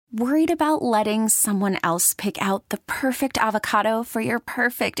Worried about letting someone else pick out the perfect avocado for your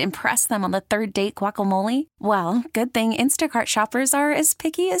perfect impress them on the third date guacamole? Well, good thing Instacart shoppers are as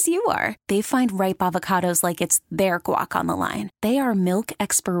picky as you are. They find ripe avocados like it's their guac on the line. They are milk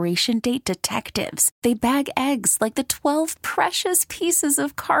expiration date detectives. They bag eggs like the 12 precious pieces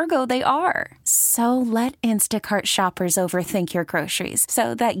of cargo they are. So let Instacart shoppers overthink your groceries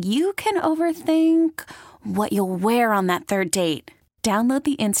so that you can overthink what you'll wear on that third date. Download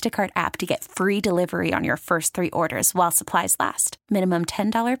the Instacart app to get free delivery on your first 3 orders while supplies last. Minimum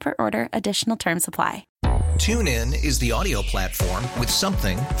 $10 per order. Additional terms apply. TuneIn is the audio platform with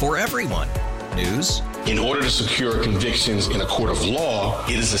something for everyone. News. In order to secure convictions in a court of law,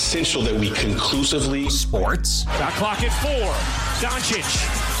 it is essential that we conclusively. Sports. Shot clock at 4.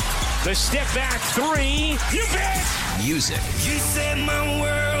 Doncic. The step back 3. You bet. Music. You set my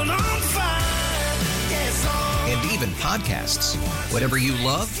world on fire. And even podcasts. Whatever you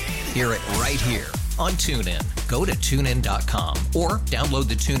love, hear it right here on TuneIn. Go to TuneIn.com or download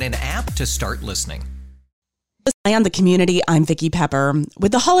the TuneIn app to start listening. On the community, I'm Vicki Pepper.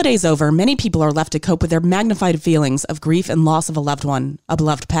 With the holidays over, many people are left to cope with their magnified feelings of grief and loss of a loved one, a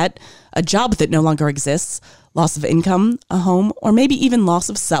beloved pet, a job that no longer exists, loss of income, a home, or maybe even loss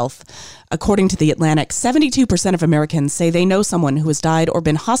of self. According to The Atlantic, 72% of Americans say they know someone who has died or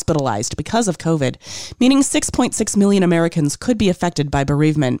been hospitalized because of COVID, meaning 6.6 million Americans could be affected by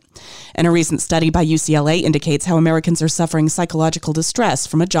bereavement. And a recent study by UCLA indicates how Americans are suffering psychological distress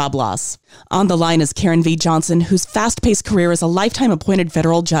from a job loss. On the line is Karen V. Johnson, whose fast-paced career as a lifetime appointed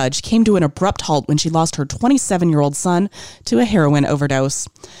federal judge came to an abrupt halt when she lost her 27-year-old son to a heroin overdose.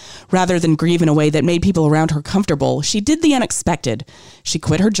 Rather than grieve in a way that made people around her comfortable, she did the unexpected. She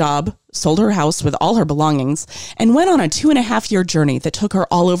quit her job, sold her house with all her belongings, and went on a 2.5-year journey that took her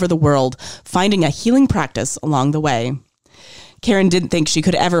all over the world, finding a healing practice along the way. Karen didn't think she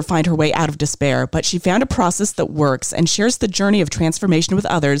could ever find her way out of despair, but she found a process that works and shares the journey of transformation with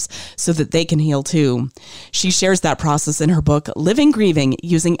others so that they can heal too. She shares that process in her book, Living Grieving,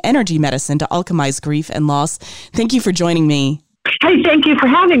 using energy medicine to alchemize grief and loss. Thank you for joining me. Hey, thank you for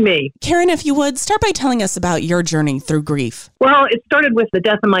having me. Karen, if you would, start by telling us about your journey through grief. Well, it started with the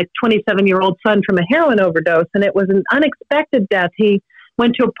death of my 27-year-old son from a heroin overdose, and it was an unexpected death. He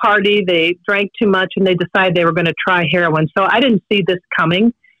went to a party, they drank too much, and they decided they were going to try heroin. So I didn't see this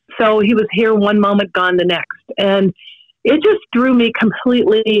coming. So he was here one moment, gone the next. And it just threw me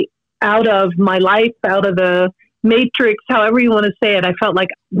completely out of my life, out of the matrix, however you want to say it. I felt like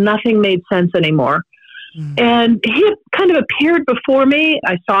nothing made sense anymore. And he kind of appeared before me.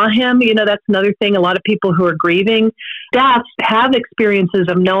 I saw him. You know, that's another thing. A lot of people who are grieving deaths have experiences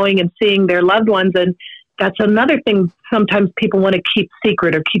of knowing and seeing their loved ones. And that's another thing sometimes people want to keep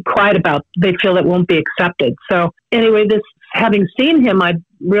secret or keep quiet about. They feel it won't be accepted. So anyway, having seen him, I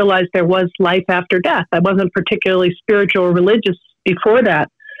realized there was life after death. I wasn't particularly spiritual or religious before that.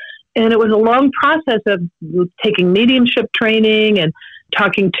 And it was a long process of taking mediumship training and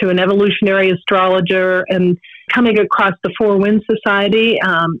talking to an evolutionary astrologer and coming across the Four Winds Society,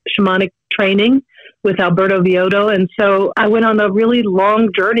 shamanic training with Alberto Viodo. And so I went on a really long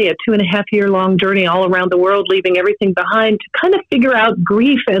journey, a 2.5-year long journey all around the world, leaving everything behind to kind of figure out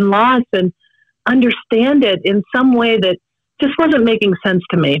grief and loss and understand it in some way that just wasn't making sense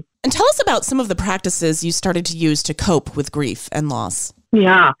to me. And tell us about some of the practices you started to use to cope with grief and loss.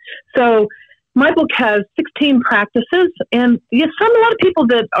 Yeah. So my book has 16 practices, and yes, a lot of people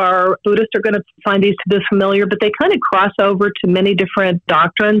that are Buddhist are going to find these to be familiar, but they kind of cross over to many different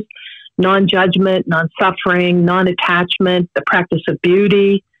doctrines: non-judgment, non-suffering, non-attachment, the practice of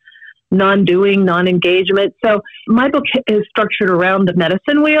beauty, non-doing, non-engagement. So my book is structured around the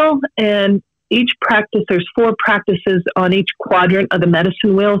medicine wheel, and each practice, there's 4 practices on each quadrant of the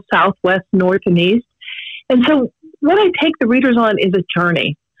medicine wheel: south, west, north, and east. And so what I take the readers on is a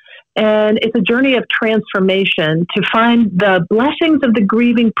journey. And it's a journey of transformation to find the blessings of the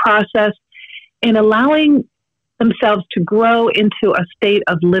grieving process and allowing themselves to grow into a state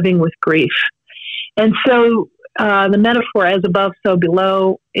of living with grief. And so the metaphor, as above, so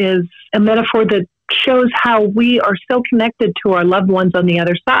below, is a metaphor that shows how we are so connected to our loved ones on the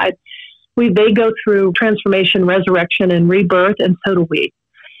other side. They go through transformation, resurrection, and rebirth, and so do we.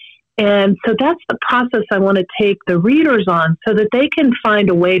 And so that's the process I want to take the readers on so that they can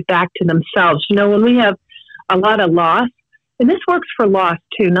find a way back to themselves. You know, when we have a lot of loss, and this works for loss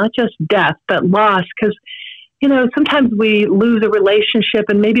too, not just death, but loss, because, you know, sometimes we lose a relationship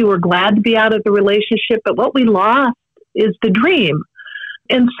and maybe we're glad to be out of the relationship, but what we lost is the dream.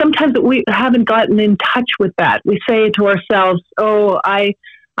 And sometimes we haven't gotten in touch with that. We say to ourselves, oh, I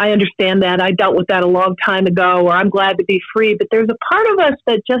I understand that. I dealt with that a long time ago, or I'm glad to be free. But there's a part of us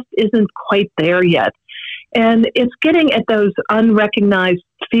that just isn't quite there yet. And it's getting at those unrecognized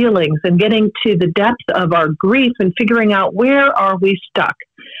feelings and getting to the depth of our grief and figuring out where are we stuck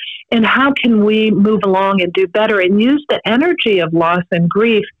and how can we move along and do better and use the energy of loss and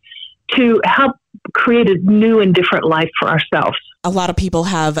grief to help create a new and different life for ourselves. A lot of people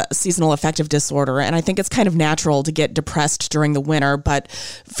have seasonal affective disorder, and I think it's kind of natural to get depressed during the winter. But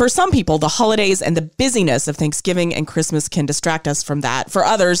for some people, the holidays and the busyness of Thanksgiving and Christmas can distract us from that. For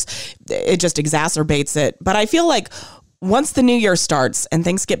others, it just exacerbates it. But I feel like once the new year starts and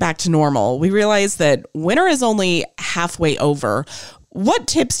things get back to normal, we realize that winter is only halfway over. What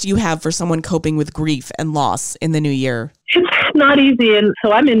tips do you have for someone coping with grief and loss in the new year? It's not easy. And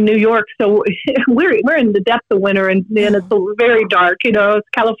so I'm in New York, so we're in the depth of winter and it's very dark.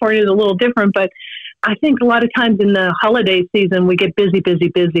 California is a little different, but I think a lot of times in the holiday season, we get busy.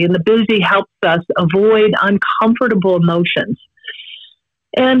 And the busy helps us avoid uncomfortable emotions.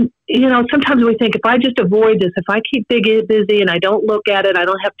 And, sometimes we think if I just avoid this, if I keep busy and I don't look at it, I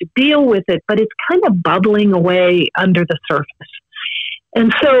don't have to deal with it, but it's kind of bubbling away under the surface.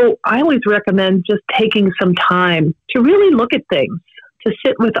 And so I always recommend just taking some time to really look at things, to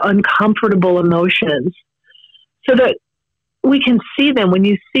sit with uncomfortable emotions so that we can see them. When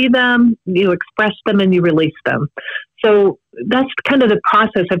you see them, you express them and you release them. So that's kind of the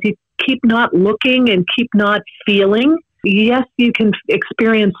process. If you keep not looking and keep not feeling, yes, you can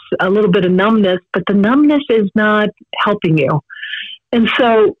experience a little bit of numbness, but the numbness is not helping you. And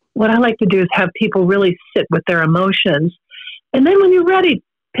so what I like to do is have people really sit with their emotions. And then when you're ready,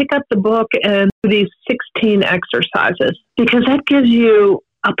 pick up the book and do these 16 exercises, because that gives you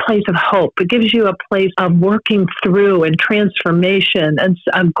a place of hope. It gives you a place of working through and transformation and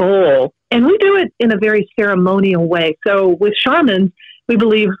a goal. And we do it in a very ceremonial way. So with shamans, we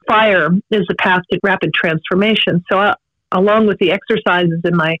believe fire is the path to rapid transformation. So along with the exercises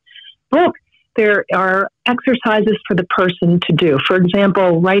in my book, there are exercises for the person to do. For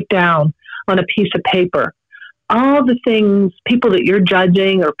example, write down on a piece of paper all the things, people that you're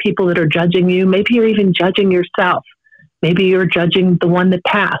judging or people that are judging you. Maybe you're even judging yourself. Maybe you're judging the one that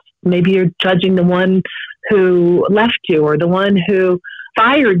passed. Maybe you're judging the one who left you or the one who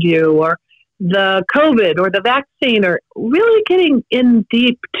fired you or the COVID or the vaccine, or really getting in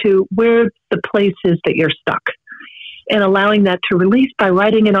deep to where the place is that you're stuck and allowing that to release by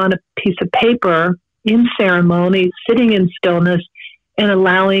writing it on a piece of paper in ceremony, sitting in stillness,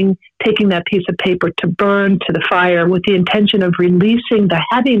 and taking that piece of paper to burn to the fire with the intention of releasing the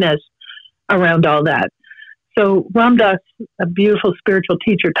heaviness around all that. So Ram Dass, a beautiful spiritual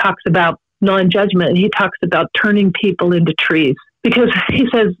teacher, talks about non-judgment, and he talks about turning people into trees. Because he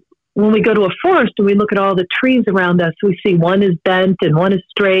says, when we go to a forest and we look at all the trees around us, we see one is bent and one is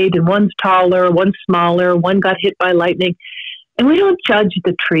straight and one's taller, one's smaller, one got hit by lightning. And we don't judge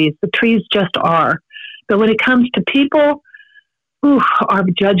the trees. The trees just are. But when it comes to people, our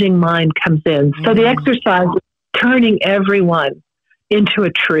judging mind comes in. So the exercise is turning everyone into a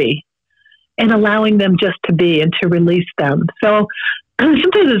tree and allowing them just to be and to release them. So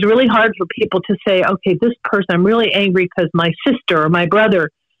sometimes it's really hard for people to say, okay, this person, I'm really angry because my sister or my brother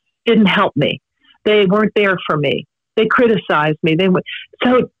didn't help me. They weren't there for me. They criticized me.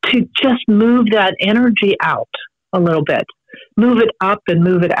 So to just move that energy out a little bit, move it up and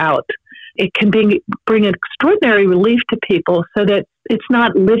move it out. It can bring extraordinary relief to people so that it's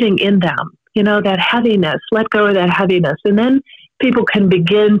not living in them, that heaviness, let go of that heaviness. And then people can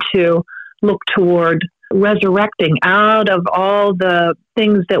begin to look toward resurrecting out of all the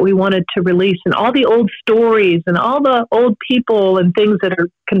things that we wanted to release and all the old stories and all the old people and things that are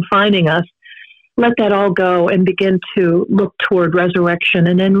confining us. Let that all go and begin to look toward resurrection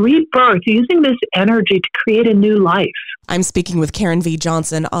and then rebirth, using this energy to create a new life. I'm speaking with Karen V.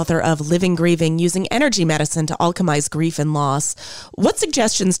 Johnson, author of Living, Grieving, Using Energy Medicine to Alchemize Grief and Loss. What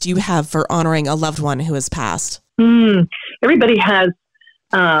suggestions do you have for honoring a loved one who has passed? Everybody has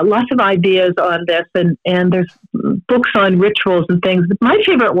lots of ideas on this, and there's books on rituals and things. But my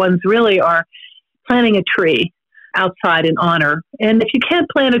favorite ones really are planting a tree outside in honor. And if you can't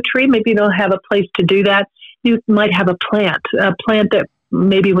plant a tree, maybe you don't have a place to do that. You might have a plant that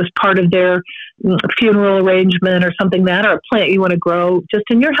maybe was part of their funeral arrangement or something or a plant you want to grow just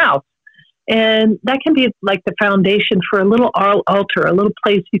in your house. And that can be like the foundation for a little altar, a little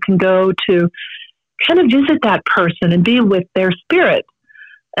place you can go to kind of visit that person and be with their spirit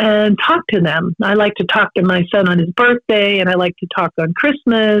and talk to them. I like to talk to my son on his birthday, and I like to talk on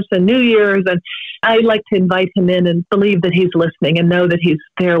Christmas and New Year's, and I like to invite him in and believe that he's listening and know that he's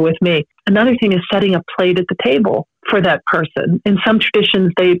there with me. Another thing is setting a plate at the table for that person. In some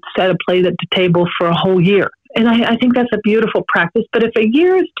traditions, they set a plate at the table for a whole year. And I think that's a beautiful practice. But if a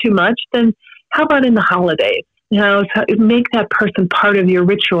year is too much, then how about in the holidays? Make that person part of your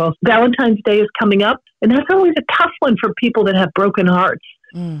rituals. Valentine's Day is coming up, and that's always a tough one for people that have broken hearts.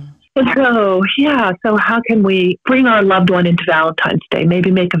 And so how can we bring our loved one into Valentine's Day?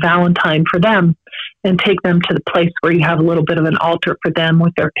 Maybe make a Valentine for them and take them to the place where you have a little bit of an altar for them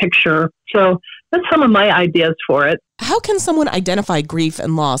with their picture. So that's some of my ideas for it. How can someone identify grief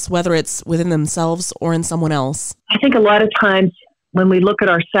and loss, whether it's within themselves or in someone else? I think a lot of times when we look at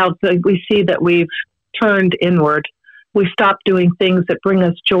ourselves, we see that we've turned inward. We stop doing things that bring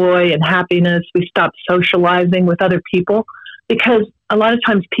us joy and happiness. We stop socializing with other people because a lot of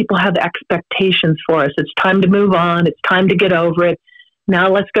times people have expectations for us. It's time to move on. It's time to get over it. Now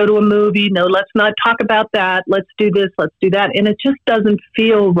let's go to a movie. No, let's not talk about that. Let's do this. Let's do that. And it just doesn't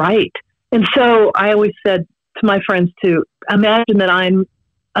feel right. And so I always said to my friends to imagine that I'm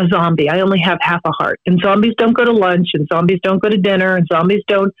a zombie. I only have half a heart. And zombies don't go to lunch, and zombies don't go to dinner, and zombies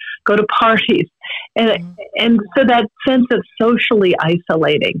don't go to parties. And so that sense of socially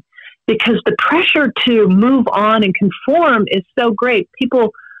isolating, because the pressure to move on and conform is so great.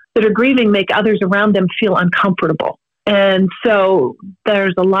 People that are grieving make others around them feel uncomfortable. And so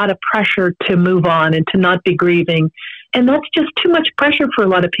there's a lot of pressure to move on and to not be grieving. And that's just too much pressure for a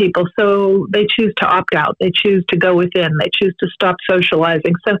lot of people. So they choose to opt out. They choose to go within. They choose to stop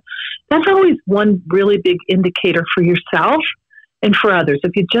socializing. So that's always one really big indicator for yourself and for others.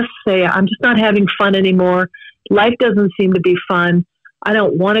 If you just say, I'm just not having fun anymore. Life doesn't seem to be fun. I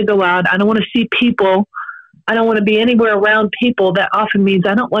don't want to go out. I don't want to see people. I don't want to be anywhere around people. That often means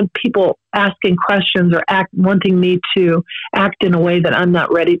I don't want people asking questions or wanting me to act in a way that I'm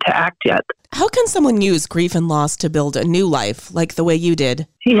not ready to act yet. How can someone use grief and loss to build a new life, like the way you did?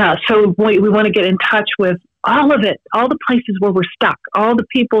 Yeah, so we want to get in touch with all of it, all the places where we're stuck, all the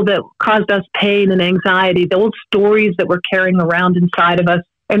people that caused us pain and anxiety, the old stories that we're carrying around inside of us,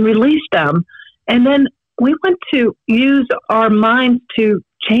 and release them. And then we want to use our minds to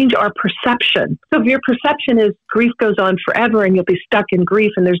change our perception. So if your perception is grief goes on forever and you'll be stuck in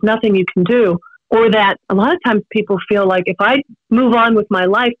grief and there's nothing you can do, or that a lot of times people feel like if I move on with my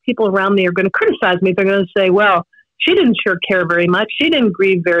life, people around me are going to criticize me. They're going to say, well, she didn't sure care very much. She didn't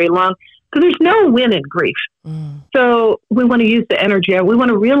grieve very long. So there's no win in grief. So we want to use the energy. We want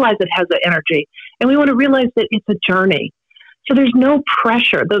to realize it has the energy. And we want to realize that it's a journey. So there's no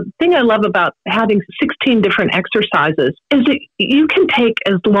pressure. The thing I love about having 16 different exercises is that you can take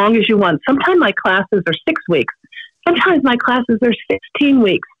as long as you want. Sometimes my classes are 6 weeks. Sometimes my classes are 16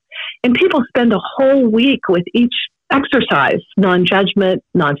 weeks. And people spend a whole week with each exercise, non-judgment,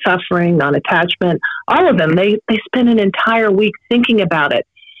 non-suffering, non-attachment, all of them. They spend an entire week thinking about it,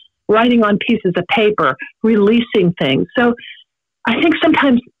 writing on pieces of paper, releasing things. So I think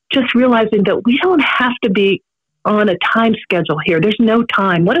sometimes just realizing that we don't have to be on a time schedule here. There's no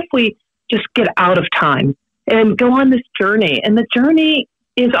time. What if we just get out of time and go on this journey? And the journey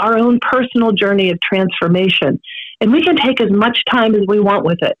is our own personal journey of transformation. And we can take as much time as we want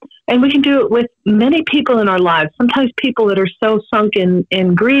with it. And we can do it with many people in our lives. Sometimes people that are so sunk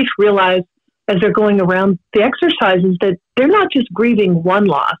in grief realize as they're going around the exercises that they're not just grieving one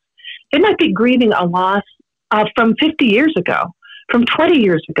loss. They might be grieving a loss from 50 years ago, from 20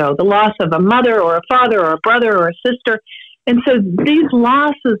 years ago, the loss of a mother or a father or a brother or a sister. And so these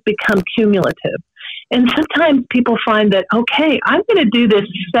losses become cumulative. And sometimes people find that, okay, I'm going to do this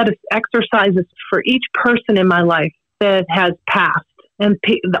set of exercises for each person in my life that has passed and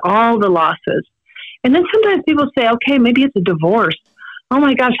all the losses. And then sometimes people say, okay, maybe it's a divorce. Oh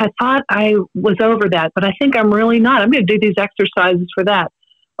my gosh, I thought I was over that, but I think I'm really not. I'm going to do these exercises for that.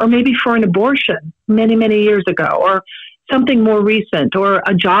 Or maybe for an abortion many, many years ago, or something more recent, or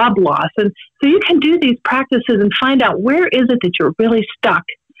a job loss. And so you can do these practices and find out where is it that you're really stuck,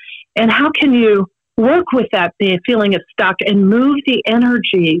 and how can you work with that feeling of stuck and move the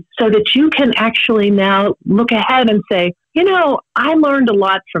energy so that you can actually now look ahead and say, you know, I learned a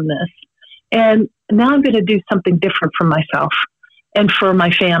lot from this, and now I'm going to do something different for myself and for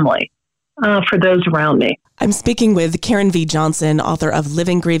my family, for those around me. I'm speaking with Karen V. Johnson, author of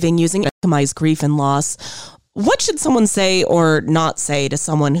Living, Grieving, Using Alchemize Grief and Loss. What should someone say or not say to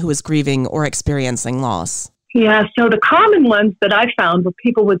someone who is grieving or experiencing loss? Yeah, so the common ones that I found where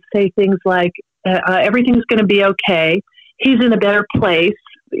people would say things like, everything's going to be okay, he's in a better place.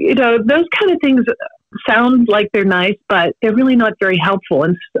 You know, those kind of things sound like they're nice, but they're really not very helpful.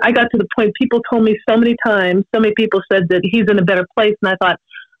 And I got to the point, people told me so many times, so many people said that he's in a better place. And I thought,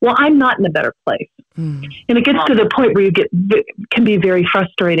 well, I'm not in a better place. And it gets to the point where can be very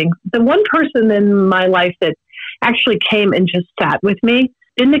frustrating. The one person in my life that actually came and just sat with me.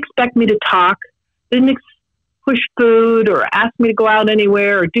 Didn't expect me to talk, didn't push food or ask me to go out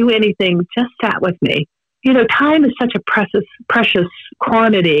anywhere or do anything, just sat with me. You know, time is such a precious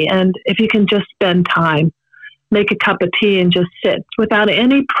quantity. And if you can just spend time, make a cup of tea and just sit without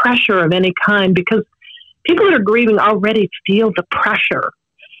any pressure of any kind, because people that are grieving already feel the pressure.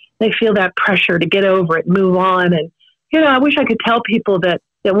 They feel that pressure to get over it, move on. And, you know, I wish I could tell people that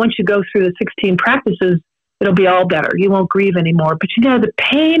once you go through the 16 practices, it'll be all better. You won't grieve anymore. But, you know, the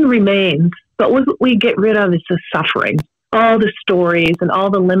pain remains. But what we get rid of is the suffering, all the stories and all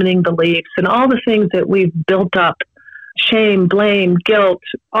the limiting beliefs and all the things that we've built up, shame, blame, guilt,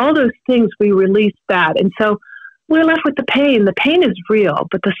 all those things, we release that. And so we're left with the pain. The pain is real,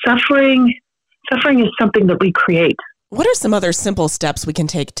 but the suffering is something that we create. What are some other simple steps we can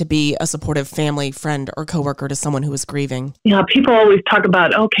take to be a supportive family, friend, or coworker to someone who is grieving? You know, people always talk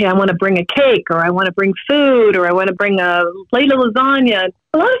about, okay, I want to bring a cake, or I want to bring food, or I want to bring a plate of lasagna.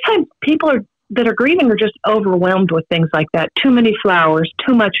 A lot of times people that are grieving are just overwhelmed with things like that. Too many flowers,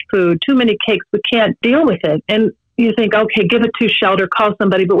 too much food, too many cakes. We can't deal with it. And you think, okay, give it to shelter, call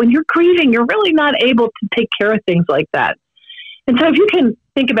somebody. But when you're grieving, you're really not able to take care of things like that. And so if you can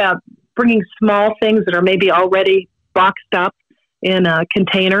think about bringing small things that are maybe already boxed up in a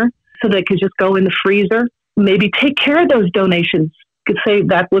container so they could just go in the freezer, maybe take care of those donations. You could say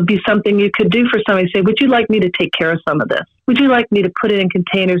that would be something you could do for somebody. Say, would you like me to take care of some of this? Would you like me to put it in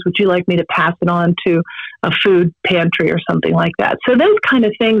containers? Would you like me to pass it on to a food pantry or something like that? So those kind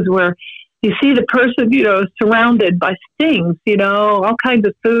of things where you see the person, you know, surrounded by things, you know, all kinds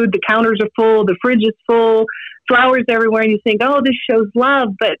of food, the counters are full, the fridge is full, flowers everywhere, and you think, oh, this shows love.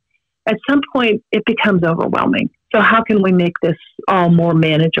 But at some point, it becomes overwhelming. So how can we make this all more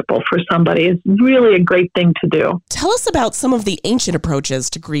manageable for somebody? It's really a great thing to do. Tell us about some of the ancient approaches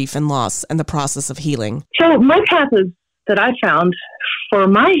to grief and loss and the process of healing. So my path that I found for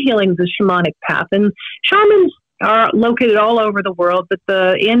my healing is a shamanic path. And shamans are located all over the world, but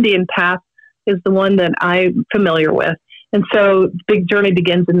the Indian path is the one that I'm familiar with. And so the big journey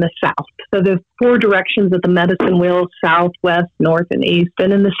begins in the south. So there's 4 directions of the medicine wheel: south, west, north, and east.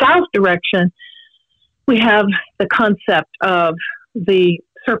 And in the south direction, we have the concept of the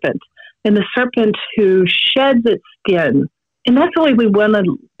serpent, and the serpent who sheds its skin. And that's the way we want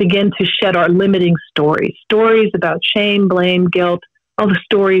to begin to shed our limiting stories about shame, blame, guilt, all the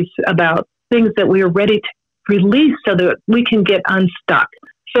stories about things that we are ready to release so that we can get unstuck.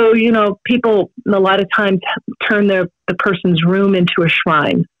 So, you know, people a lot of times turn the person's room into a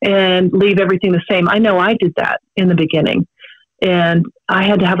shrine and leave everything the same. I know I did that in the beginning. And I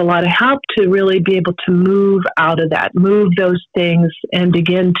had to have a lot of help to really be able to move out of that, move those things, and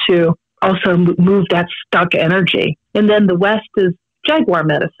begin to also move that stuck energy. And then the West is Jaguar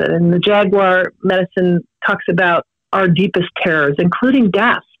medicine. And the Jaguar medicine talks about our deepest terrors, including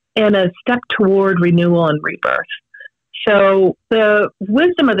death, and a step toward renewal and rebirth. So the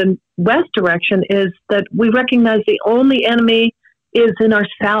wisdom of the West direction is that we recognize the only enemy is in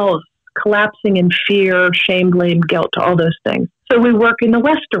ourselves, collapsing in fear, shame, blame, guilt, all those things. So we work in the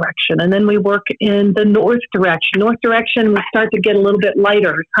West direction, and then we work in the North direction. North direction, we start to get a little bit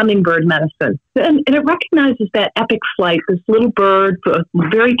lighter, hummingbird medicine. And it recognizes that epic flight, this little bird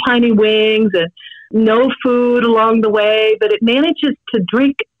with very tiny wings and no food along the way, but it manages to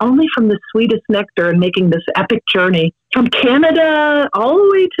drink only from the sweetest nectar and making this epic journey from Canada all the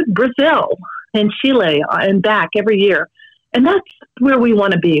way to Brazil and Chile and back every year. And that's where we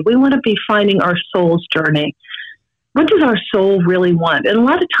want to be. We want to be finding our soul's journey. What does our soul really want? And a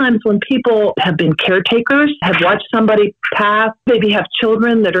lot of times when people have been caretakers, have watched somebody pass, maybe have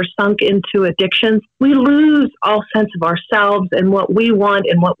children that are sunk into addictions, we lose all sense of ourselves and what we want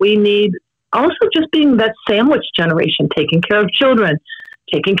and what we need. Also just being that sandwich generation, taking care of children,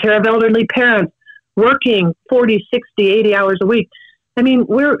 taking care of elderly parents, working 40, 60, 80 hours a week. I mean,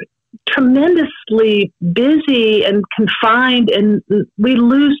 we're tremendously busy and confined, and we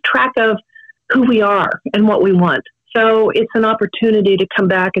lose track of who we are and what we want. So it's an opportunity to come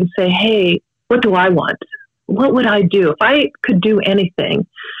back and say, hey, what do I want? What would I do? If I could do anything,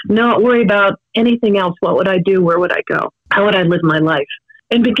 not worry about anything else, what would I do? Where would I go? How would I live my life?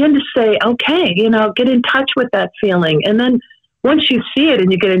 And begin to say, okay, get in touch with that feeling. And then once you see it and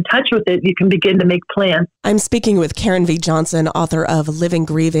you get in touch with it, you can begin to make plans. I'm speaking with Karen V. Johnson, author of Living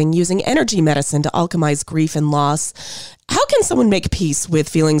Grieving, Using Energy Medicine to Alchemize Grief and Loss. How can someone make peace with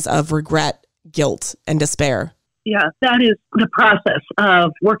feelings of regret, guilt, and despair? Yeah, that is the process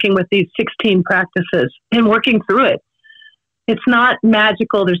of working with these 16 practices and working through it. It's not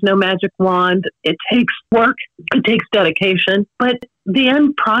magical. There's no magic wand. It takes work. It takes dedication. But the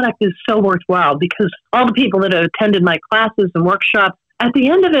end product is so worthwhile because all the people that have attended my classes and workshops, at the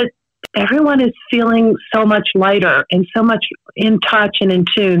end of it, everyone is feeling so much lighter and so much in touch and in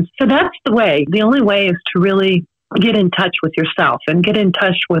tune. So that's the way. The only way is to really get in touch with yourself and get in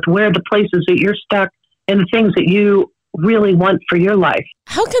touch with where the places that you're stuck and the things that you really want for your life.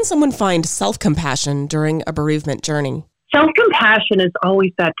 How can someone find self-compassion during a bereavement journey? Self-compassion is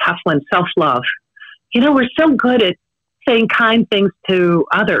always that tough one, self-love. We're so good at saying kind things to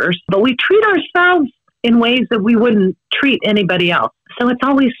others, but we treat ourselves in ways that we wouldn't treat anybody else. So it's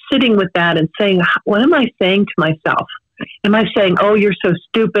always sitting with that and saying, what am I saying to myself? Am I saying, oh, you're so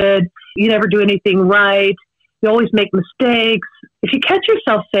stupid, you never do anything right, you always make mistakes? If you catch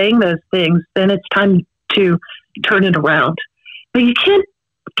yourself saying those things, then it's time to turn it around. But you can't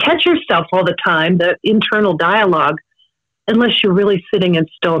catch yourself all the time, the internal dialogue, unless you're really sitting in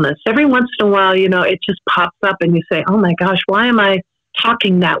stillness. Every once in a while, it just pops up and you say, oh my gosh, why am I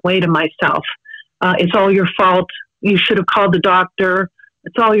talking that way to myself? It's all your fault. You should have called the doctor.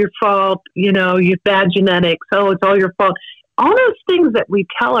 It's all your fault. You have bad genetics. Oh, it's all your fault. All those things that we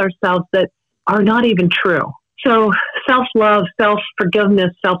tell ourselves that are not even true. So self-love,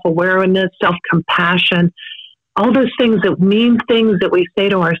 self-forgiveness, self-awareness, self-compassion, all those things that mean things that we say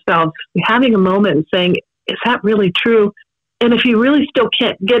to ourselves, having a moment and saying, is that really true? And if you really still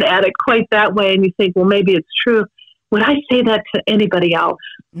can't get at it quite that way and you think, well, maybe it's true, would I say that to anybody else?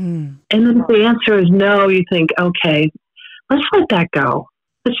 And then if the answer is no, you think, okay, let's let that go.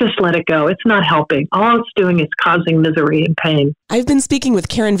 Let's just let it go. It's not helping. All it's doing is causing misery and pain. I've been speaking with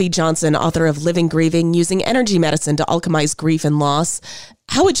Karen V. Johnson, author of Living, Grieving, Using Energy Medicine to Alchemize Grief and Loss.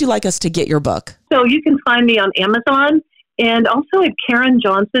 How would you like us to get your book? So you can find me on Amazon and also at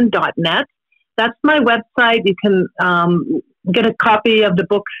KarenJohnson.net. That's my website. You can get a copy of the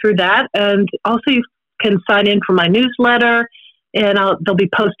book through that. And also you can sign in for my newsletter. And there'll be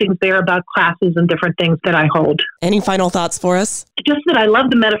postings there about classes and different things that I hold. Any final thoughts for us? Just that I love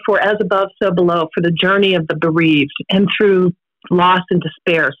the metaphor as above, so below for the journey of the bereaved and through loss and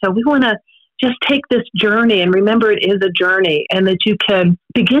despair. So we want to just take this journey and remember it is a journey and that you can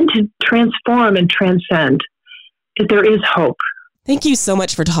begin to transform and transcend, that there is hope. Thank you so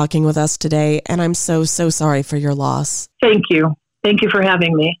much for talking with us today. And I'm so sorry for your loss. Thank you. Thank you for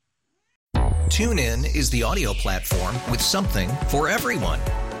having me. TuneIn is the audio platform with something for everyone.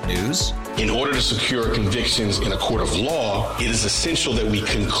 News. In order to secure convictions in a court of law, it is essential that we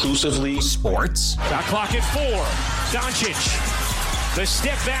conclusively. Sports. Shot clock at 4. Doncic. The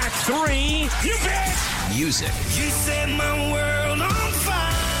step back 3. You bet. Music. You set my world on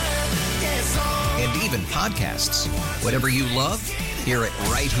fire. Yes, and even podcasts. Whatever you love, hear it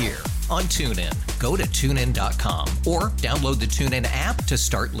right here on TuneIn. Go to TuneIn.com or download the TuneIn app to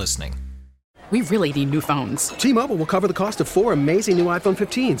start listening. We really need new phones. T-Mobile will cover the cost of 4 amazing new iPhone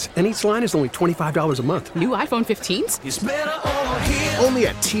 15s, and each line is only $25 a month. New iPhone 15s? it's better over here. Only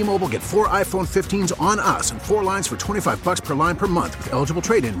at T-Mobile, get 4 iPhone 15s on us and 4 lines for $25 per line per month with eligible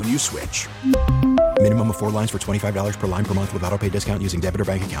trade-in when you switch. Minimum of 4 lines for $25 per line per month with autopay discount using debit or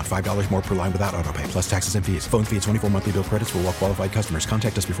bank account. $5 more per line without autopay, plus taxes and fees. Phone fee at 24 monthly bill credits for well-qualified customers.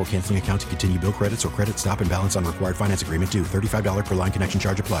 Contact us before canceling account to continue bill credits or credit stop and balance on required finance agreement due. $35 per line connection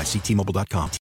charge applies. See T-Mobile.com.